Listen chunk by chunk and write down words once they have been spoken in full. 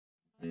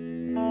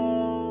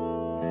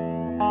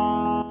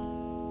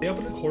they have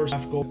a course,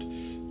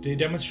 they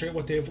demonstrate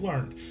what they've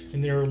learned.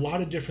 And there are a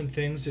lot of different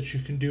things that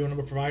you can do, and I'm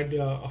going to provide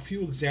a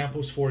few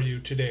examples for you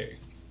today.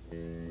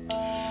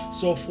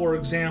 So for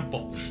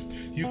example,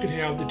 you could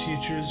have the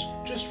teachers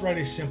just write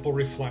a simple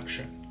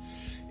reflection.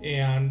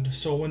 And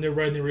so when they're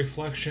writing the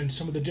reflection,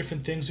 some of the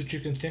different things that you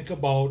can think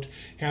about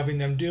having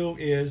them do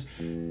is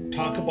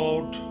talk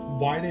about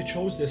why they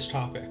chose this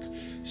topic.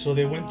 So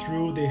they went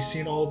through, they've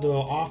seen all the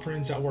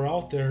offerings that were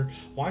out there.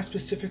 Why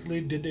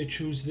specifically did they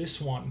choose this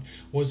one?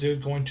 Was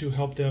it going to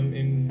help them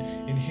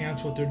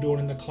enhance what they're doing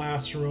in the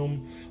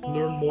classroom,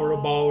 learn more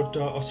about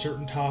a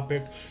certain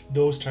topic,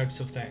 those types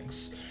of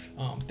things.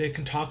 They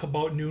can talk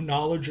about new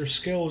knowledge or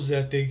skills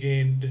that they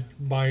gained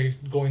by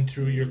going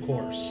through your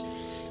course.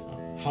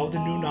 How the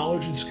new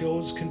knowledge and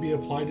skills can be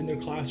applied in their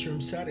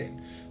classroom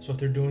setting. So if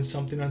they're doing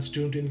something on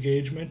student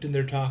engagement and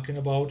they're talking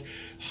about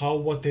how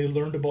what they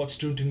learned about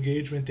student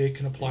engagement they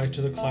can apply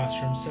to the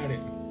classroom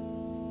setting.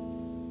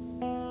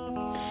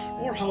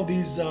 Or how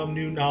these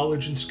new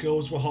knowledge and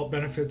skills will help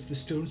benefit the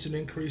students and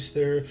increase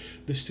the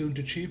student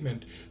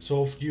achievement.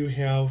 So if you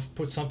have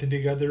put something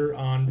together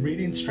on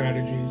reading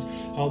strategies,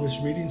 how this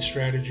reading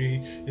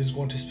strategy is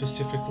going to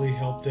specifically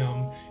help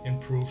them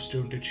improve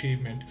student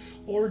achievement.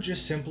 Or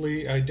just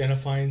simply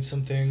identifying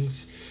some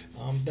things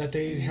that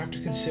they have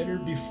to consider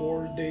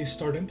before they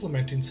start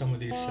implementing some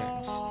of these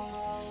things.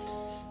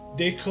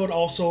 They could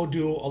also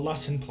do a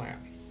lesson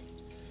plan,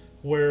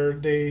 where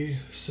they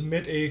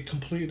submit a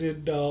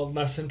completed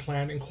lesson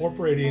plan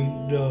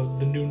incorporating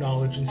the new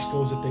knowledge and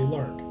skills that they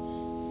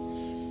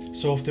learned.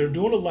 So if they're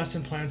doing a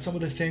lesson plan, some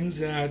of the things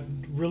that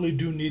really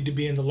do need to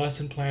be in the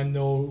lesson plan,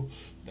 though,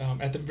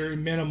 at the very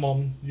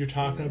minimum, you're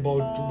talking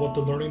about what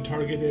the learning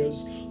target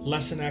is,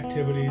 lesson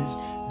activities,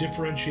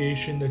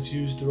 differentiation that's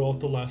used throughout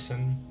the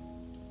lesson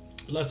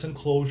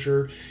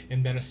closure,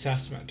 and then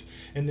assessment.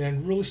 And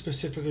then really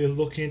specifically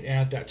looking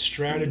at that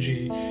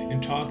strategy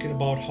and talking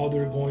about how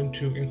they're going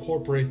to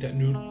incorporate that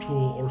new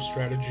tool or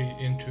strategy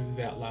into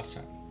that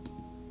lesson.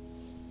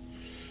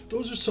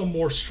 Those are some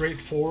more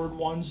straightforward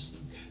ones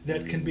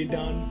that can be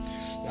done.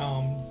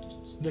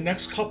 The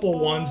next couple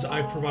ones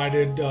I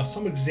provided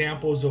some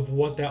examples of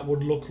what that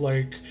would look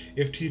like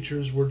if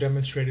teachers were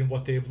demonstrating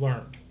what they've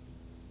learned.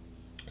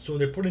 So when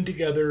they're putting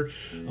together,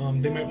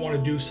 they might want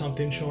to do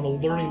something showing a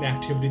learning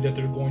activity that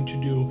they're going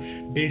to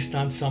do based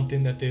on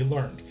something that they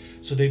learned.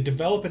 So they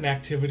develop an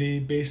activity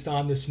based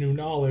on this new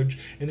knowledge,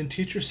 and then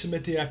teachers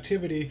submit the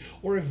activity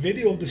or a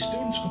video of the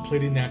students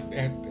completing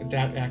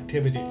that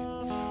activity.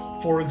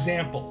 For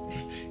example,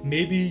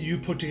 maybe you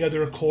put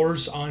together a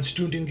course on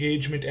student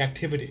engagement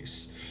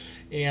activities.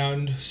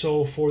 And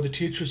so for the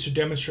teachers to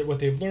demonstrate what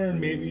they've learned,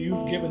 maybe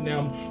you've given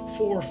them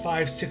 4,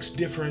 5, 6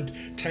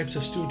 different types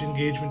of student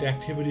engagement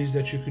activities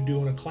that you could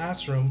do in a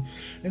classroom.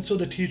 And so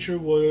the teacher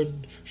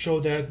would show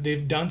that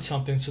they've done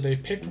something. So they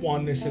picked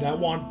one, they said, I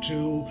want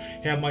to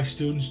have my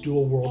students do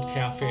a World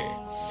Cafe.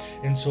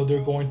 And so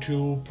they're going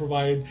to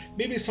provide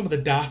maybe some of the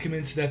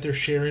documents that they're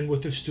sharing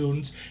with the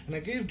students. And I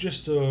gave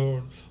just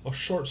a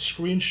short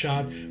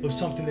screenshot of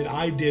something that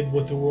I did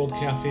with the World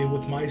Cafe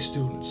with my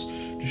students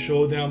to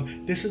show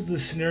them this is the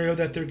scenario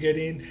that they're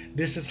getting,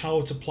 this is how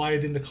it's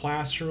applied in the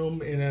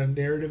classroom in a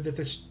narrative that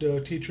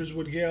the teachers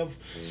would give,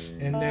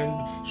 and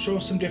then show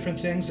some different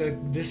things that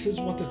this is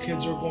what the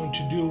kids are going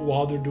to do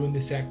while they're doing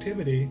this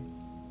activity.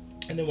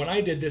 And then when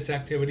I did this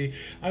activity,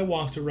 I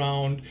walked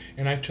around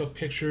and I took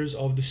pictures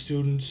of the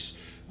students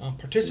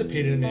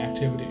participating in the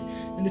activity.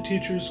 And the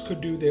teachers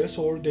could do this,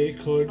 or they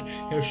could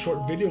have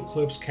short video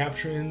clips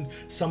capturing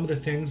some of the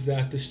things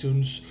that the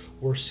students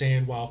were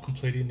saying while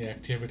completing the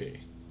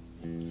activity.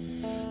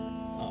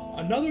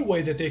 Another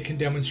way that they can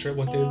demonstrate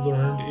what they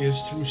learned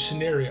is through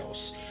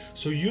scenarios.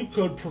 So you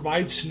could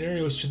provide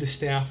scenarios to the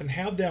staff and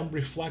have them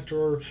reflect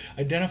or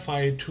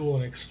identify a tool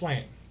and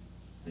explain.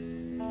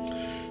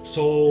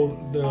 So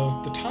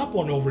the top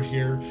one over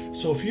here,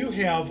 so if you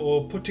have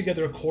put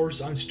together a course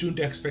on student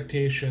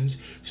expectations,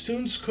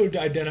 students could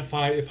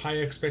identify if high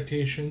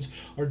expectations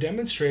are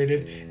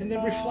demonstrated and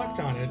then reflect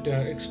on it,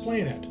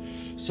 explain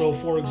it. So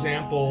for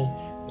example,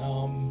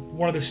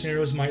 one of the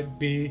scenarios might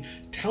be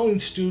telling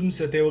students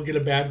that they will get a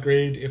bad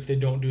grade if they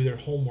don't do their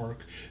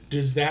homework.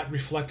 Does that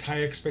reflect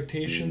high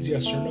expectations,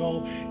 yes or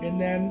no?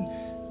 And then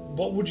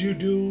what would you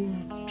do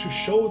to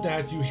show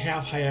that you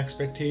have high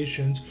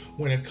expectations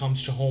when it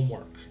comes to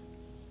homework?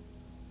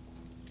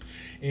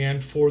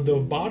 And for the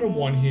bottom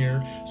one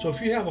here, so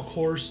if you have a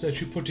course that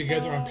you put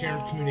together on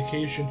parent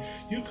communication,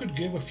 you could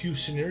give a few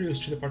scenarios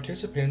to the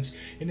participants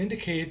and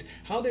indicate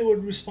how they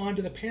would respond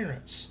to the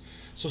parents.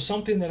 So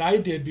something that I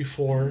did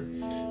before,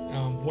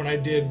 when I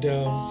did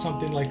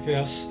something like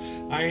this,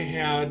 I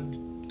had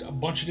a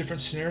bunch of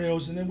different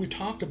scenarios and then we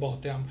talked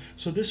about them.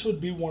 So this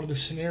would be one of the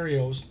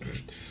scenarios.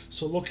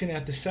 So looking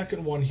at the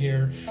second one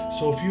here,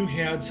 so if you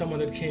had someone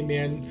that came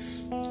in,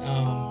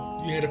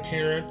 you had a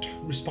parent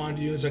respond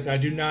to you and it's like, I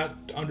do not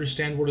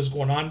understand what is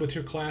going on with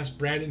your class.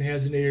 Brandon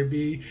has an A or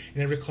B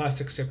in every class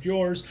except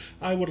yours.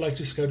 I would like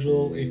to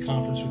schedule a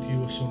conference with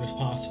you as soon as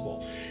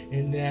possible.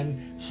 And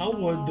then how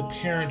would the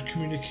parent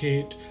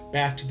communicate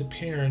back to the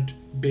parent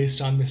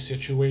based on this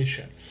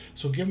situation?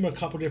 So give them a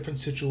couple different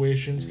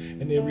situations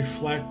and they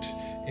reflect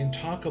and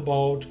talk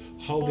about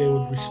how they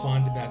would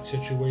respond in that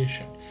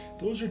situation.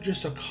 Those are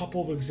just a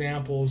couple of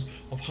examples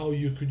of how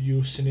you could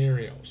use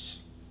scenarios.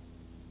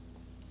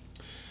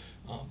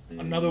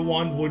 Another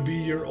one would be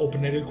your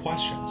open-ended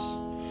questions.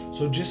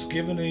 So just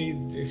given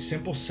a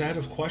simple set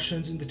of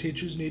questions and the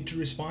teachers need to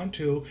respond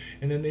to,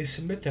 and then they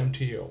submit them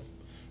to you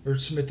or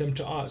submit them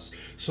to us.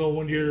 So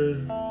when you're,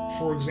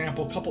 for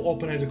example, a couple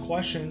open-ended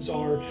questions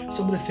are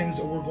some of the things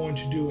that we're going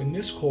to do in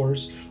this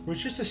course, where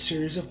it's just a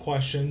series of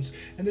questions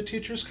and the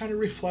teachers kind of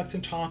reflect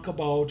and talk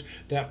about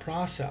that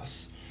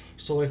process.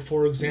 So like,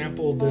 for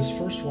example, this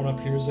first one up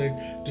here is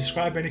like,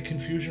 describe any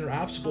confusion or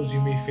obstacles you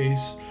may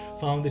face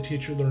following the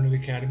Teacher Learning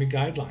Academy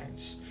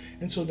guidelines.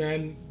 And so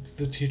then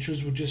the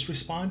teachers would just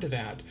respond to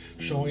that,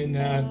 showing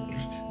that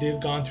they've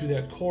gone through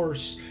that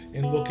course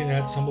and looking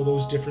at some of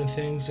those different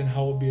things and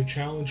how it would be a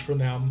challenge for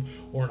them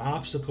or an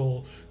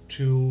obstacle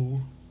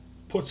to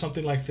put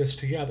something like this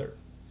together.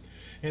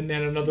 And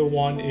then another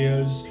one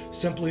is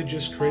simply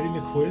just creating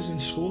a quiz in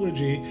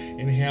Schoology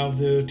and have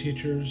the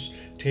teachers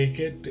take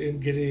it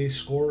and get a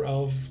score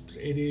of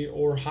 80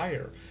 or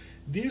higher.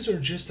 These are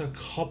just a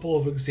couple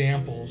of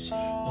examples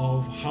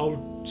of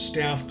how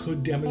staff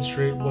could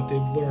demonstrate what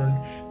they've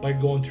learned by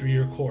going through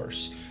your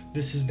course.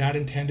 This is not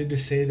intended to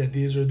say that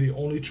these are the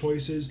only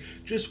choices,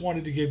 just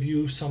wanted to give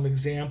you some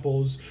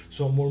examples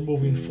so when we're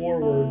moving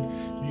forward,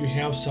 you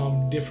have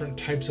some different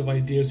types of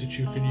ideas that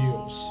you could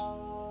use.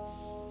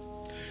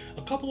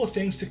 A couple of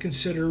things to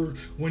consider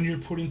when you're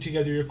putting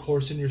together your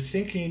course and you're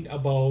thinking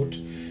about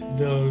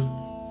the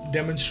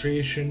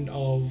demonstration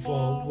of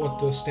what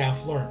the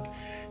staff learned.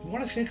 You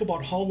want to think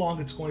about how long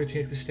it's going to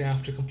take the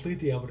staff to complete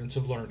the evidence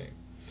of learning.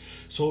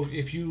 So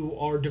if you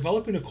are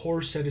developing a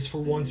course that is for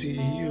one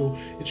CEU,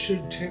 it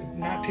should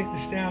not take the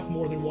staff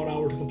more than 1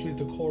 hour to complete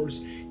the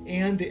course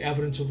and the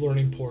evidence of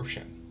learning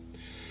portion.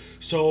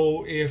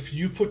 So if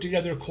you put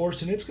together a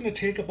course and it's going to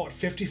take about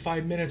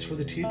 55 minutes for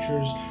the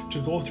teachers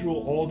to go through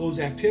all those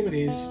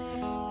activities,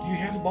 you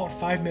have about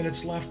 5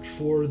 minutes left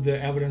for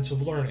the evidence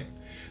of learning.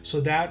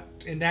 So that,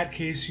 in that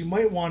case, you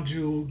might want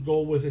to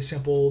go with a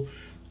simple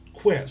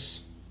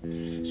quiz.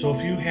 So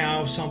if you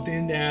have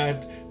something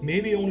that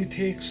maybe only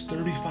takes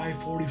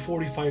 35, 40,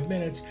 45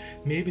 minutes,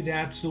 maybe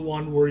that's the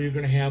one where you're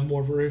going to have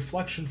more of a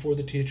reflection for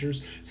the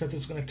teachers, since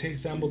it's going to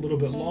take them a little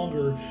bit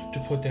longer to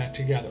put that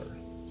together.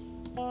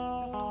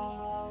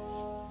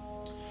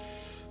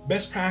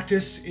 Best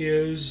practice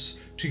is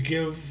to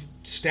give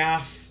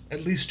staff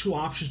at least 2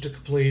 options to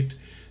complete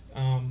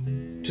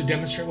to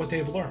demonstrate what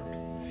they've learned.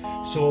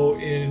 So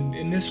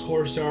in this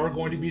course, there are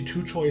going to be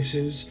 2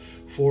 choices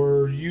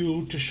for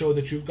you to show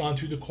that you've gone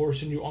through the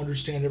course and you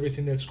understand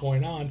everything that's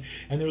going on,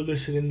 and they're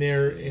listed in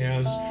there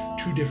as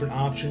 2 different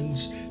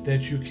options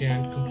that you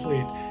can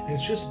complete. And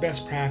it's just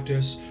best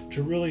practice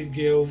to really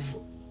give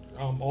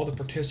all the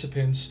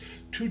participants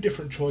 2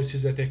 different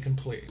choices that they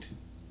complete.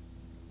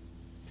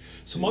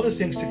 Some other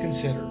things to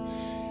consider.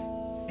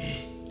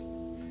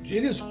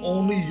 It is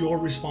only your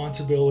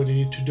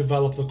responsibility to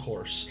develop the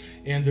course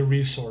and the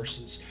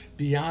resources.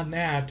 Beyond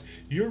that,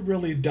 you're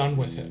really done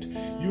with it.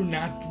 You're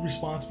not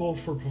responsible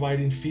for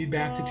providing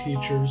feedback to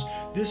teachers.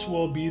 This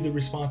will be the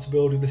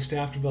responsibility of the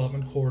staff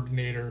development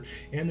coordinator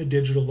and the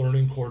digital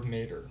learning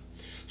coordinator.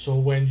 So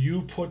when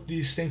you put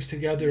these things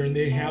together and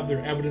they have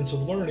their evidence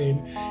of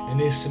learning and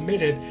they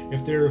submit it,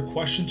 if there are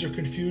questions or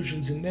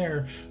confusions in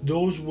there,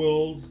 those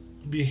will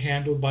be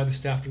handled by the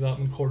staff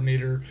development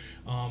coordinator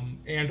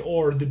and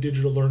or the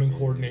digital learning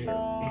coordinator.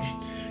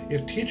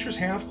 If teachers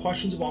have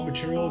questions about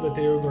material that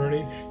they are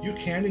learning, you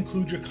can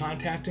include your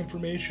contact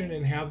information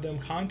and have them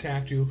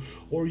contact you,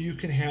 or you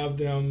can have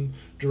them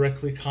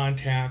directly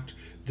contact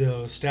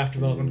the staff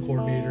development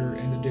coordinator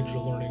and the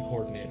digital learning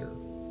coordinator.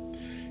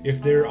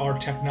 If there are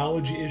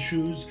technology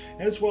issues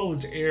as well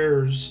as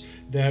errors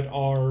that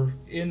are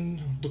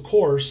in the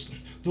course,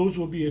 those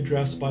will be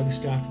addressed by the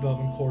staff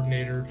development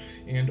coordinator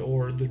and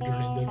or the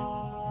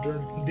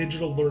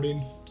digital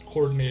learning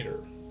coordinator.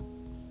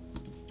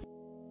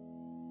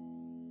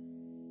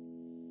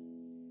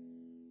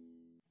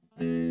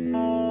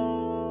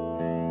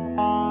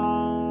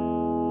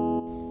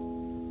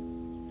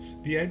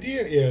 The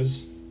idea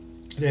is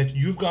that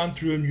you've gone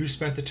through and you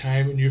spent the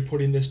time and you're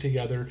putting this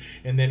together,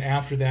 and then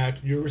after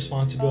that your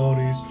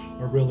responsibilities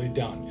are really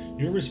done.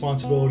 Your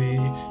responsibility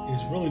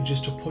is really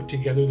just to put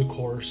together the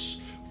course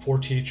for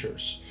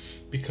teachers,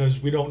 because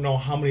we don't know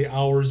how many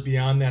hours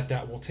beyond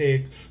that will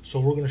take, so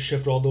we're going to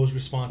shift all those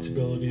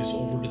responsibilities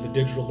over to the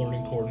digital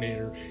learning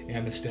coordinator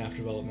and the staff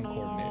development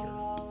coordinator.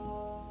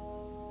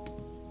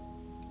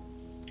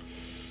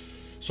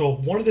 So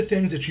one of the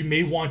things that you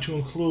may want to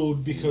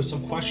include, because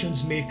some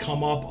questions may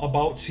come up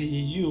about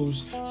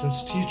CEUs,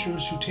 since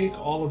teachers who take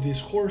all of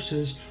these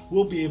courses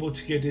will be able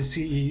to get a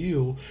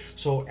CEU.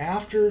 So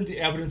after the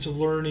evidence of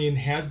learning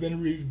has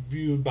been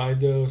reviewed by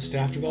the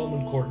staff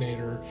development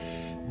coordinator,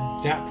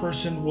 that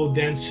person will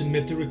then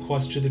submit the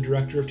request to the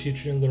director of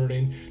teaching and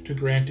learning to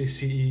grant a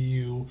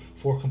CEU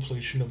for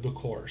completion of the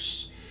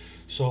course.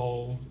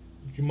 So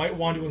you might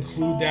want to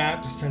include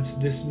that, since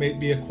this may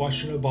be a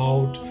question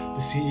about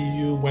the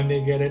CEU when they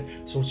get it.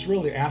 So it's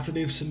really after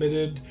they've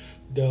submitted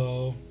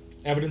the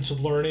evidence of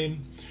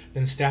learning,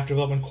 then the staff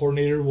development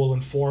coordinator will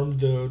inform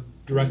the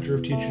director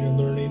of teaching and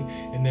learning,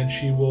 and then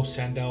she will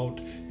send out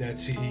that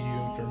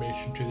CEU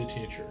information to the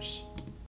teachers.